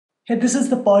Hey, this is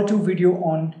the part 2 video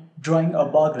on drawing a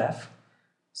bar graph.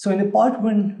 So in the part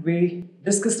 1, we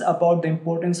discussed about the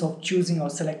importance of choosing or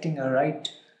selecting a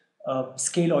right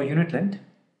scale or unit length.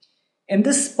 In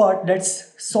this part,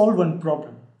 let's solve one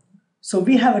problem. So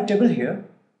we have a table here,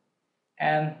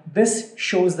 and this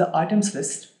shows the items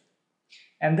list,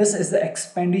 and this is the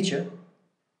expenditure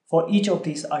for each of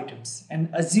these items, and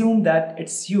assume that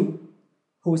it's you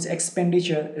whose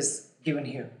expenditure is given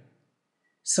here.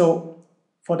 So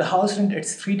for the house rent,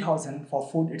 it's 3,000. For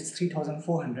food, it's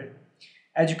 3,400.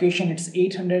 Education, it's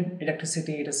 800.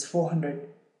 Electricity, it is 400.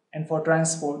 And for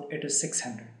transport, it is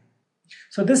 600.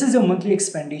 So this is your monthly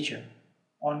expenditure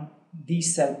on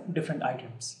these different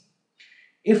items.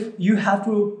 If you have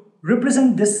to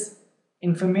represent this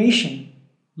information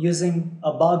using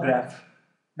a bar graph,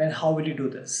 then how will you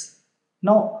do this?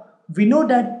 Now, we know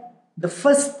that the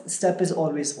first step is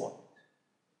always what?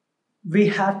 We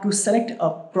have to select a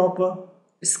proper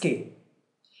scale.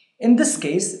 In this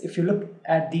case, if you look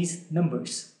at these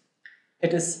numbers,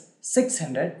 it is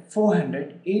 600,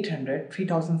 400, 800,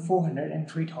 3,400 and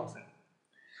 3,000.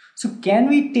 So can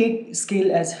we take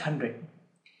scale as 100?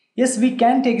 Yes, we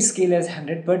can take scale as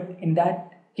 100, but in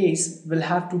that case, we'll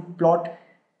have to plot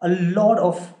a lot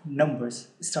of numbers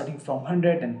starting from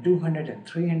 100 and 200 and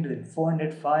 300 and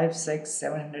 400, 5, 6,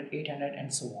 700, 800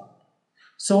 and so on.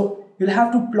 So you'll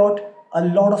have to plot a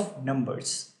lot of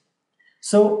numbers.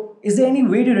 So is there any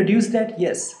way to reduce that?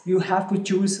 Yes, you have to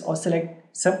choose or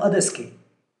select some other scale.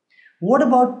 What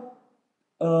about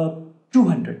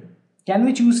 200? Can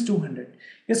we choose 200?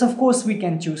 Yes, of course we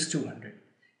can choose 200.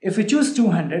 If we choose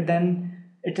 200, then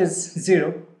it is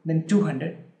 0, then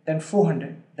 200, then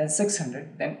 400, then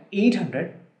 600, then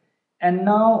 800. And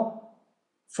now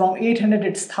from 800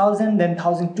 it's 1000, then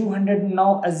 1200.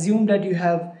 Now assume that you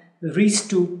have reached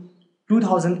to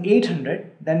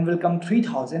 2800, then will come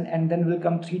 3000, and then will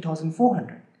come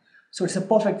 3400. So it's a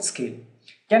perfect scale.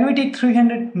 Can we take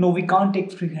 300? No, we can't take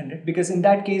 300, because in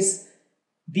that case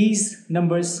these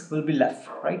numbers will be left,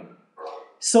 right?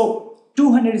 So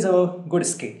 200 is a good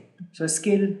scale. So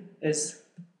scale is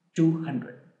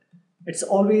 200. It's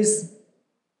always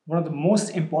one of the most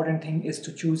important thing is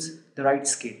to choose the right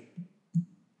scale.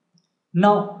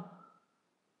 Now,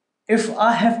 if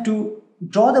I have to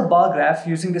draw the bar graph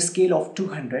using the scale of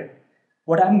 200,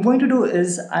 what I'm going to do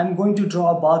is I'm going to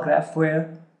draw a bar graph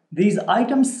where this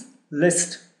items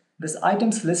list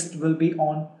will be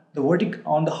on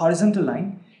the horizontal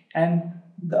line, and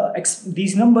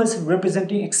these numbers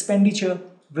representing expenditure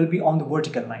will be on the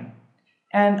vertical line.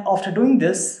 And after doing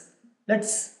this,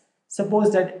 let's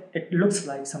suppose that it looks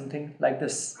like something like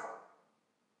this.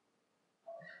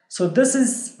 So this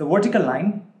is the vertical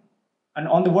line, and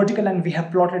on the vertical line we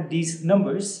have plotted these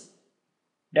numbers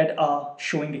that are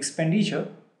showing expenditure,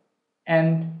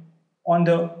 and on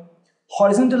the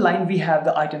horizontal line we have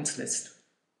the items list.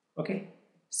 Okay,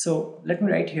 so let me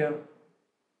write here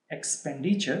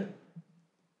expenditure,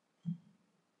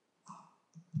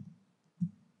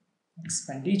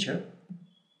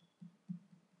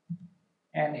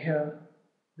 and here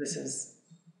this is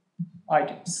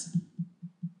items.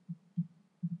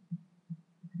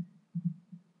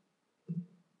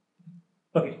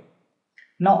 Okay,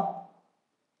 now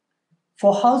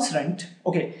for house rent,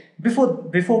 okay,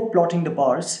 before plotting the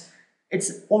bars,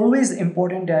 it's always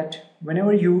important that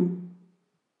whenever you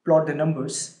plot the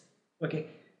numbers, okay,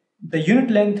 the unit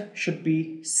length should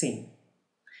be same.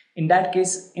 In that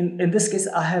case, in this case,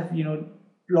 I have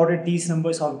plotted these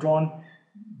numbers or drawn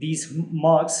these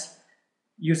marks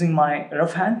using my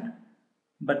rough hand,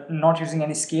 but not using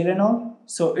any scale and all.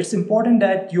 So it's important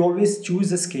that you always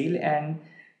choose a scale and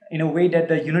in a way that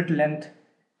the unit length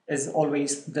is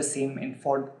always the same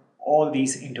for all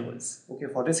these intervals. Okay,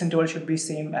 for this interval should be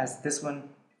same as this one,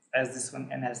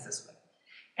 and as this one.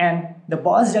 And the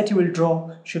bars that you will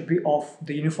draw should be of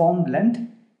the uniform length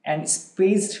and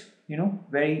spaced,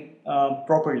 very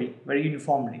properly, very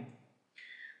uniformly.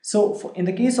 So in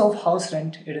the case of house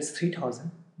rent, it is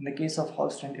 3,000. In the case of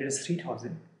house rent, it is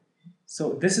 3,000.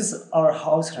 So this is our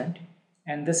house rent,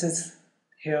 and this is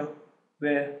here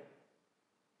where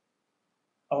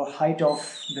our height of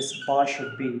this bar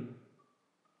should be.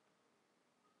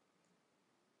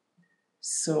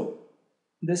 So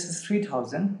this is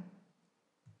 3,000.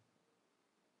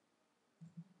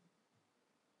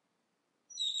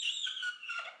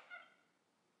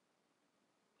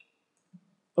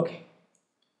 Okay,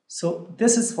 so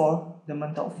this is for the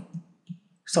month of,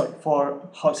 for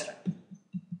house rent.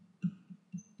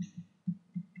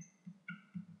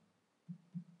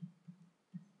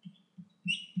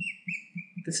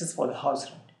 This is for the house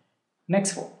rent.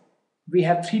 Next one, we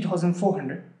have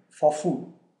 3,400 for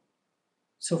food.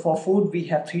 So for food we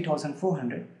have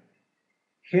 3400.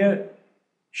 Here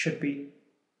should be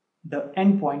the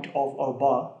endpoint of our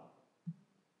bar.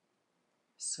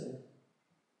 So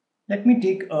let me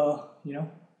take a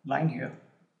line here.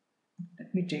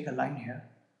 Let me take a line here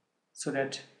so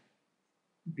that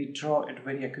we draw it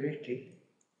very accurately,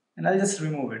 and I'll just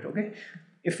remove it. Okay,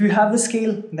 if you have the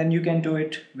scale, then you can do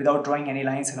it without drawing any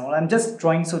lines and all. I'm just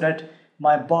drawing so that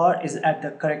my bar is at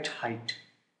the correct height,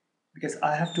 because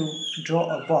I have to draw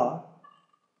a bar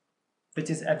which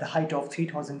is at the height of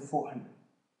 3400.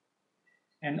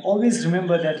 And always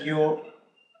remember that your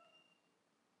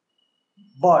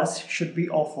bars should be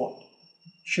of what?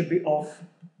 Should be of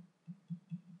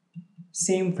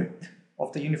same width,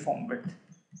 of the uniform width,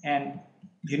 and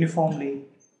uniformly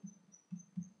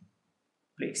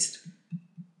placed.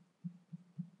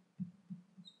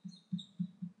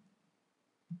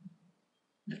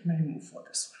 Let me remove for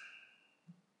this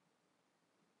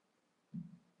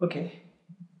one. Okay,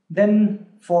 then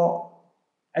for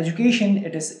education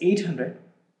it is 800.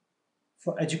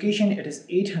 For education it is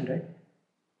 800.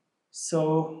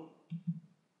 So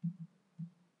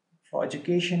for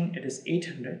education it is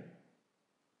 800.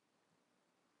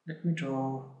 Let me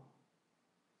draw,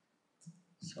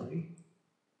 sorry.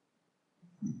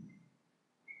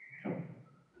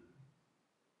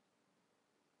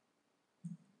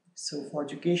 So for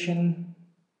education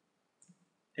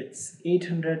it's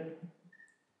 800.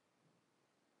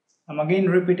 I'm again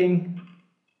repeating,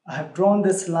 I have drawn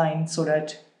this line so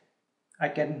that I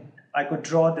could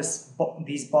draw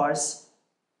these bars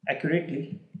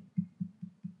accurately,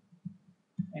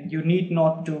 and you need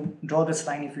not to draw this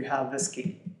line if you have the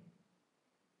scale,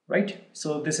 right?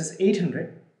 So this is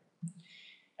 800.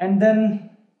 And then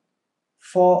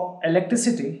for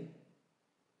electricity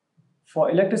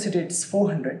it's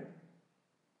 400.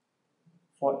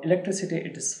 For electricity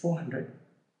it is 400.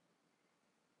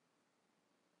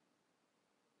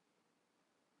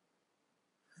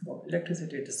 For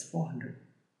electricity it is 400.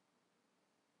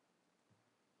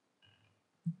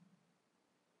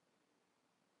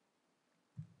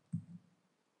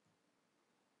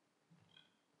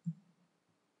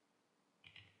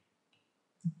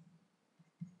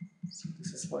 So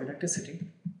this is for electricity.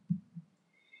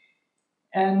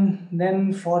 And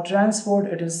then for transport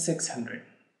it is 600.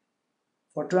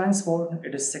 For transport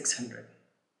it is 600.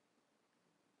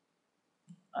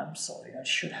 I'm sorry, I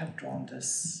should have drawn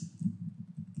this.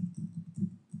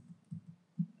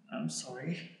 I'm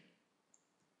sorry.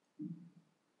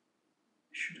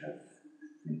 Should have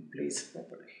been placed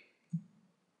properly.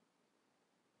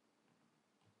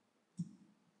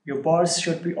 Your bars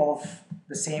should be of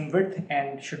the same width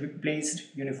and should be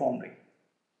placed uniformly.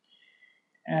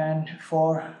 And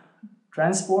for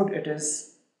transport it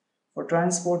is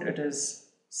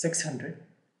 600.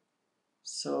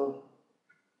 So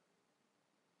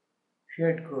here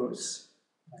it goes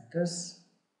like this.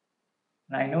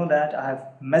 And I know that I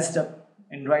have messed up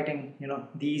in writing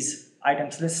these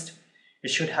items list. It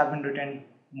should have been written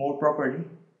more properly.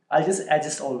 I'll just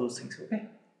adjust all those things. Okay,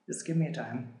 just give me a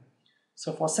time.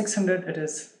 So for 600 it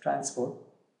is transport.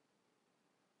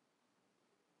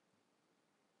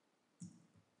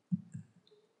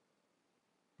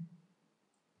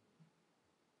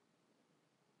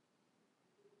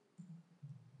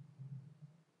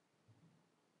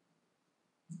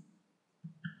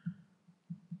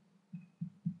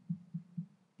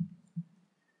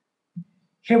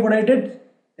 Here what I did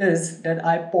is that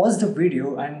I paused the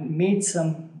video and made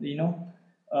some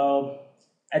uh,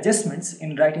 adjustments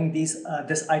in writing this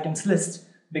items list,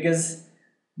 because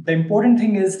the important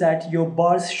thing is that your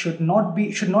bars should not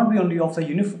be only of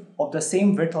the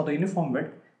same width or the uniform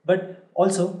width, but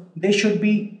also they should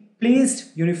be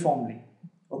placed uniformly.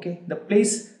 Okay, the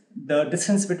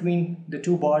distance between the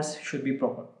two bars should be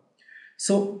proper.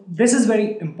 So this is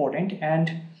very important,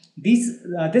 and this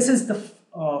is the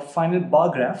final bar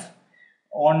graph.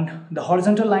 On the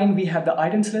horizontal line we have the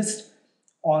items list.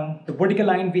 On the vertical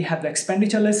line we have the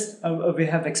expenditure list. We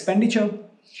have expenditure,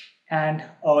 and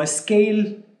our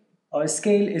scale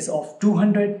is of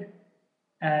 200,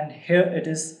 and here it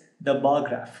is the bar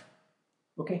graph.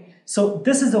 Okay, so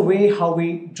this is the way how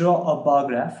we draw a bar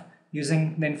graph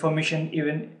using the information.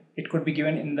 Even it could be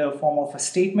given in the form of a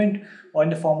statement or in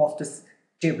the form of this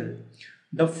table.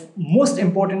 The most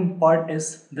important part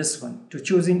is this one, to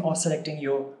choosing or selecting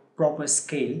your proper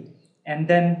scale. And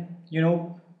then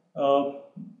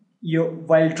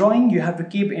while drawing you have to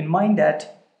keep in mind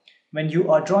that when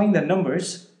you are drawing the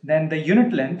numbers, then the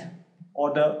unit length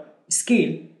or the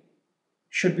scale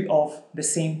should be of the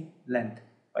same length,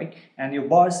 right? And your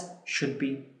bars should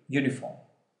be uniform.